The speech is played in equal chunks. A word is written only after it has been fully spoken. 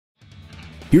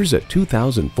Here's a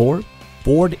 2004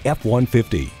 Ford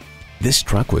F-150. This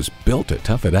truck was built to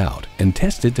tough it out and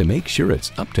tested to make sure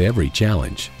it's up to every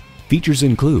challenge. Features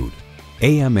include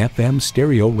AM/FM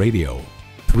stereo radio,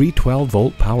 3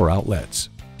 12-volt power outlets,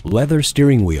 leather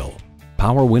steering wheel,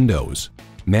 power windows,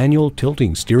 manual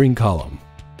tilting steering column,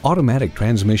 automatic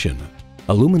transmission,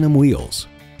 aluminum wheels,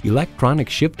 electronic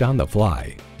shift on the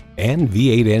fly, and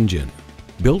V8 engine.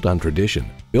 Built on tradition,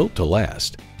 built to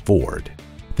last. Ford.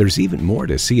 There's even more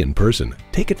to see in person.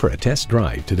 Take it for a test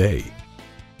drive today.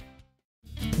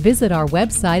 Visit our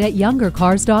website at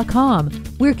youngercars.com.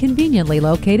 We're conveniently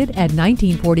located at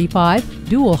 1945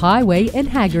 Dual Highway in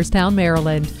Hagerstown,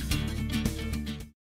 Maryland.